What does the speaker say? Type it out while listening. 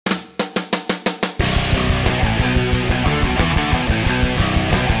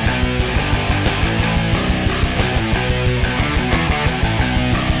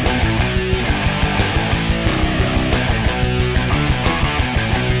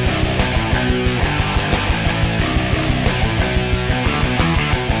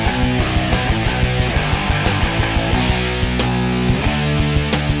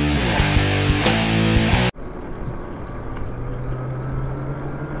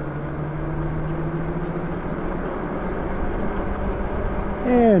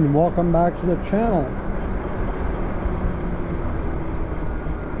And welcome back to the channel.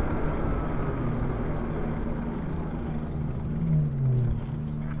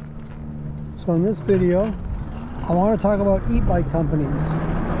 So in this video I want to talk about e-bike companies.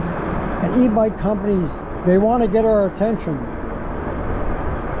 And e-bike companies, they want to get our attention.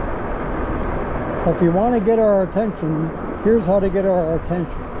 If you want to get our attention, here's how to get our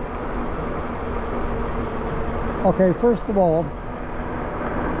attention. Okay, first of all,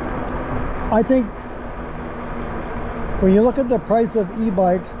 I think when you look at the price of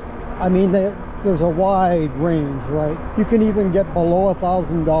e-bikes, I mean, there's a wide range, right? You can even get below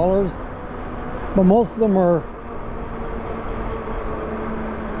 $1,000, but most of them are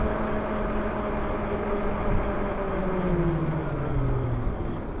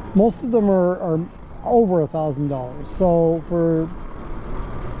over $1,000. So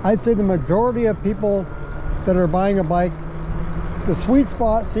I'd say the majority of people that are buying a bike, the sweet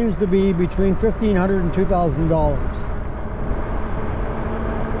spot seems to be between $1,500 and $2,000.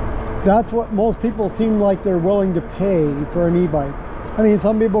 That's what most people seem like they're willing to pay for an e-bike. I mean,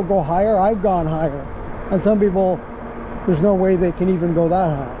 some people go higher, I've gone higher. And some people, there's no way they can even go that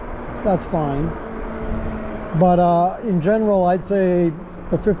high. That's fine. But in general, I'd say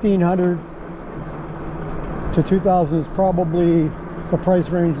the $1,500 to $2,000 is probably the price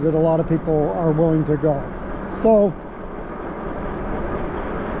range that a lot of people are willing to go. So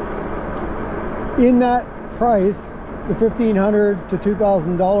in that price, the $1,500 to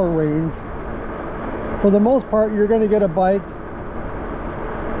 $2,000 range, for the most part, you're going to get a bike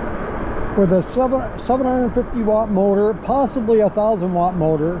with a 750 watt motor, possibly a 1,000 watt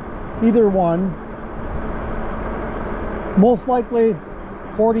motor, either one. Most likely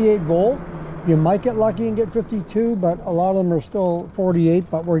 48 volt. You might get lucky and get 52, but a lot of them are still 48,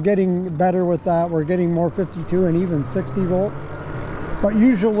 but we're getting better with that. We're getting more 52 and even 60 volt. But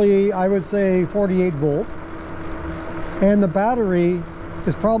usually I would say 48 volt. And the battery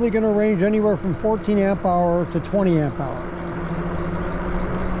is probably going to range anywhere from 14 amp hour to 20 amp hour.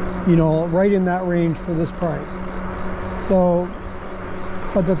 You know, right in that range for this price. So,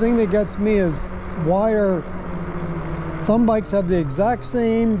 but the thing that gets me is, why are some bikes have the exact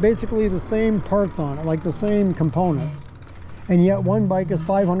same, basically the same parts on it, like the same component, and yet one bike is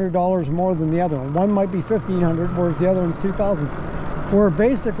 $500 more than the other one. One might be $1,500, whereas the other one's $2,000. Where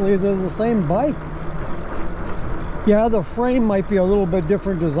basically they're the same bike. Yeah, the frame might be a little bit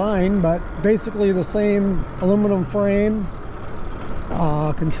different design, but basically the same aluminum frame,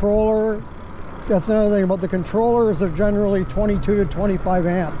 controller. That's another thing about the controllers, are generally 22 to 25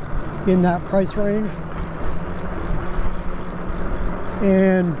 amp in that price range.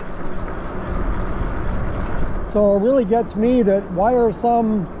 And so it really gets me that why are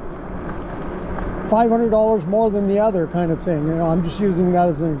some $500 more than the other, kind of thing. You know, I'm just using that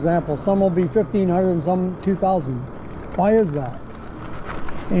as an example. Some will be $1,500 and some $2,000. Why is that?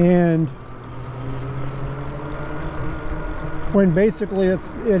 And when basically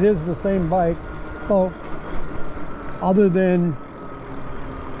it is the same bike, so other than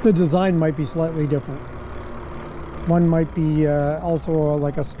the design might be slightly different. One might be also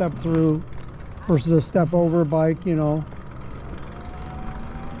like a step through versus a step over bike, you know.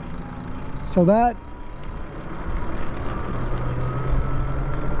 So that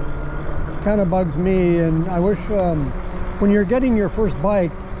kind of bugs me, and I wish when you're getting your first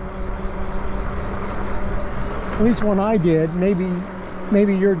bike, at least when I did, maybe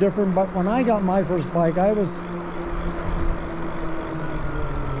you're different, but when I got my first bike, I was,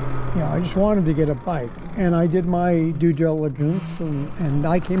 you know, I just wanted to get a bike, and I did my due diligence, and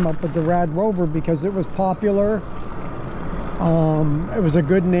I came up with the Rad Rover because it was popular. It was a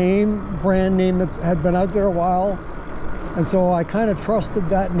good name, brand name that had been out there a while, and so I kind of trusted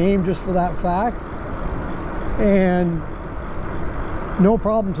that name just for that fact. And no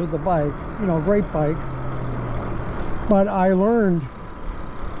problems with the bike, you know, great bike. But I learned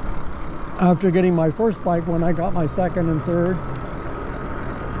after getting my first bike, when I got my second and third,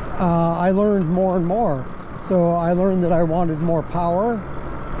 I learned more and more. So I learned that I wanted more power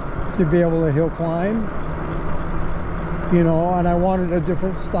to be able to hill climb, you know, and I wanted a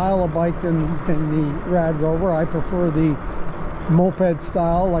different style of bike than the Rad Rover. I prefer the moped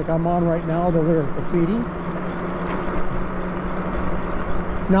style like I'm on right now, the little Graffiti.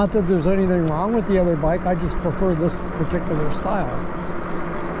 Not that there's anything wrong with the other bike, I just prefer this particular style.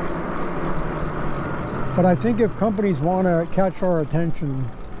 But I think if companies want to catch our attention,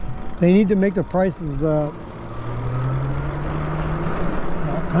 they need to make the prices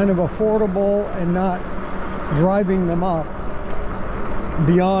kind of affordable and not driving them up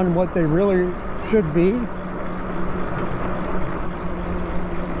beyond what they really should be.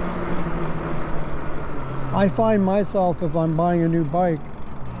 I find myself, if I'm buying a new bike,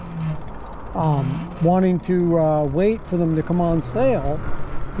 wanting to wait for them to come on sale,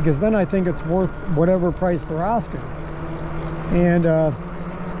 because then I think it's worth whatever price they're asking. And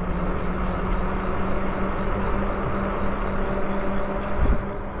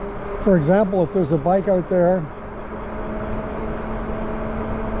for example, if there's a bike out there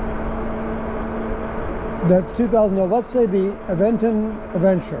that's $2,000, let's say the Aventon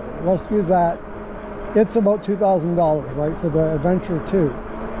Adventure, let's use that, it's about $2,000, right, for the Adventure 2.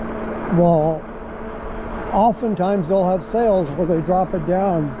 Well, oftentimes they'll have sales where they drop it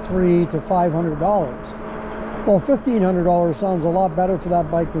down $300 to $500. Well, $1,500 sounds a lot better for that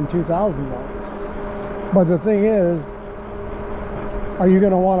bike than $2,000. But the thing is, are you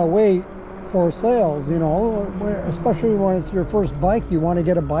going to want to wait for sales? You know, especially when it's your first bike, you want to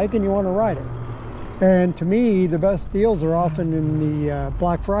get a bike and you want to ride it. And to me, the best deals are often in the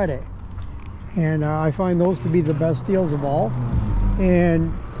Black Friday. And I find those to be the best deals of all.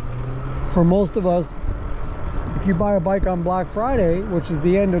 And for most of us, if you buy a bike on Black Friday, which is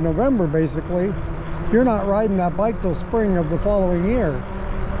the end of November basically, you're not riding that bike till spring of the following year,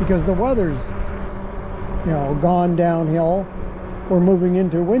 because the weather's, you know, gone downhill. We're moving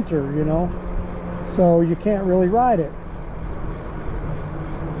into winter, you know, so you can't really ride it.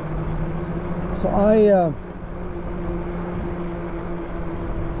 So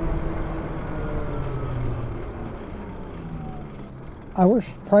I wish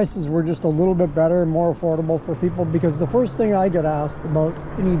prices were just a little bit better and more affordable for people, because the first thing I get asked about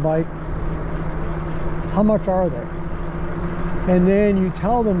any bike, how much are they? And then you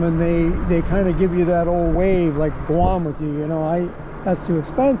tell them and they kind of give you that old wave, like, go on with you, you know, that's too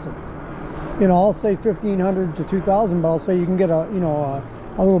expensive. You know, I'll say $1,500 to $2,000, but I'll say you can get a, you know,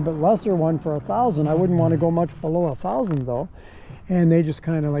 a little bit lesser one for $1,000. I wouldn't want to go much below $1,000 though. And they just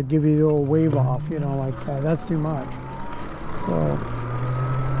kind of like give you the old wave off, you know, like that's too much. So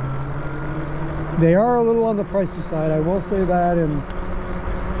they are a little on the pricey side, I will say that. And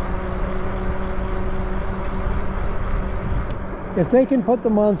if they can put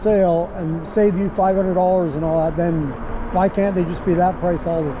them on sale and save you $500 and all that, then why can't they just be that price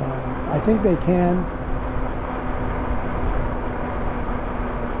all the time? I think they can.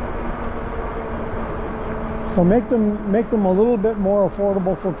 So make them a little bit more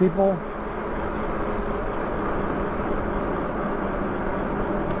affordable for people.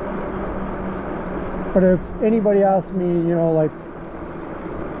 But if anybody asks me, you know, like,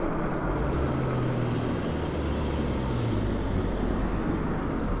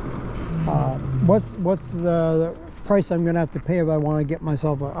 what's the price I'm going to have to pay if I want to get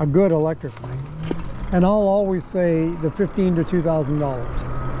myself a good electric bike, and I'll always say the $1,500 to $2,000.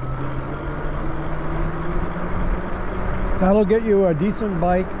 That'll get you a decent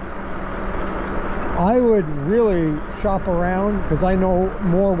bike. I would really shop around, because I know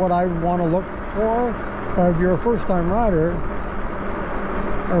more what I want to look for. But if you're a first-time rider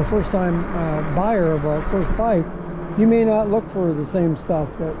or a first-time buyer of a first bike, you may not look for the same stuff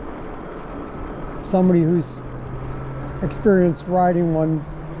that somebody who's experienced riding one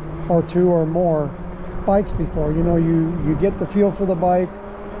or two or more bikes before. You know, you get the feel for the bike.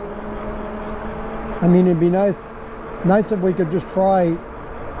 I mean, it'd be nice if we could just try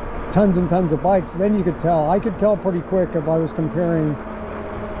tons and tons of bikes. Then you could tell. I could tell pretty quick if I was comparing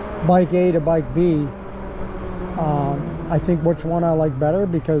bike A to bike B. I think which one I like better,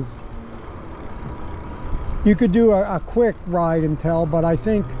 because you could do a quick ride and tell, but I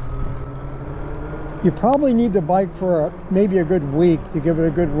think you probably need the bike for maybe a good week to give it a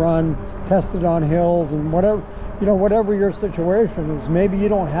good run, test it on hills and whatever, you know, whatever your situation is. Maybe you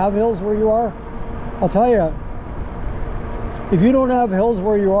don't have hills where you are. I'll tell you, if you don't have hills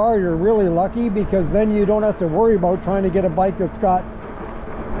where you are, you're really lucky, because then you don't have to worry about trying to get a bike that's got,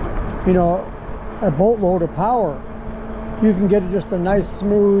 you know, a boatload of power. You can get just a nice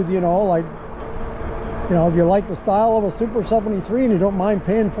smooth, you know, like, you know, if you like the style of a Super 73 and you don't mind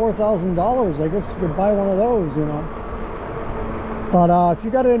paying $4,000, I guess you could buy one of those, you know. But if you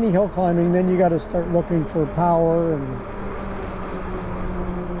got any hill climbing, then you got to start looking for power,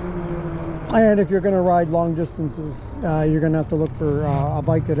 and if you're going to ride long distances, you're going to have to look for a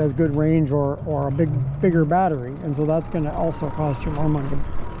bike that has good range or a bigger battery, and so that's going to also cost you more money.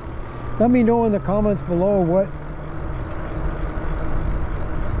 Let me know in the comments below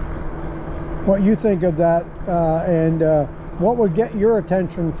what you think of that, and what would get your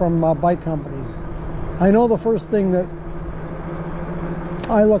attention from bike companies. I know the first thing that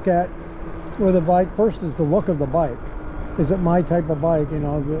I look at with a bike first is the look of the bike. Is it my type of bike? You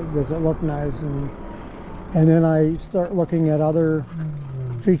know, does it look nice? And then I start looking at other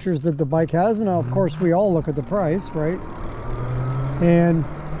features that the bike has. And now, of course, we all look at the price, right? And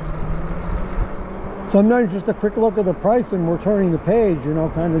sometimes just a quick look at the price and we're turning the page, you know,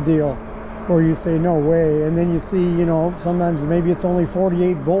 kind of deal. Or you say, no way. And then you see, you know, sometimes maybe it's only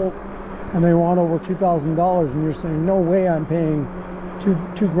 48 volt and they want over $2,000, and you're saying, no way I'm paying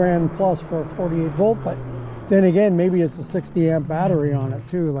two grand plus for a 48 volt. But then again, maybe it's a 60 amp battery on it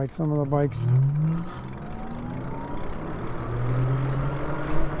too, like some of the bikes.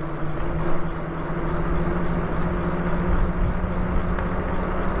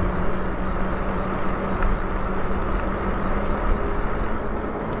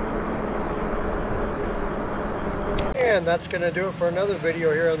 And that's going to do it for another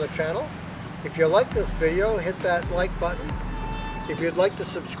video here on the channel. If you like this video, hit that like button. If you'd like to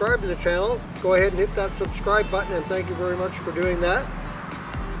subscribe to the channel, go ahead and hit that subscribe button, and thank you very much for doing that.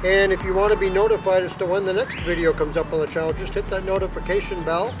 And if you want to be notified as to when the next video comes up on the channel, just hit that notification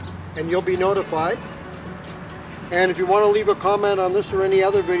bell and you'll be notified. And if you want to leave a comment on this or any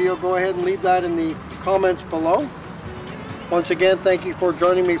other video, go ahead and leave that in the comments below. Once again, thank you for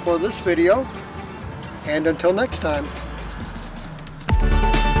joining me for this video. And until next time.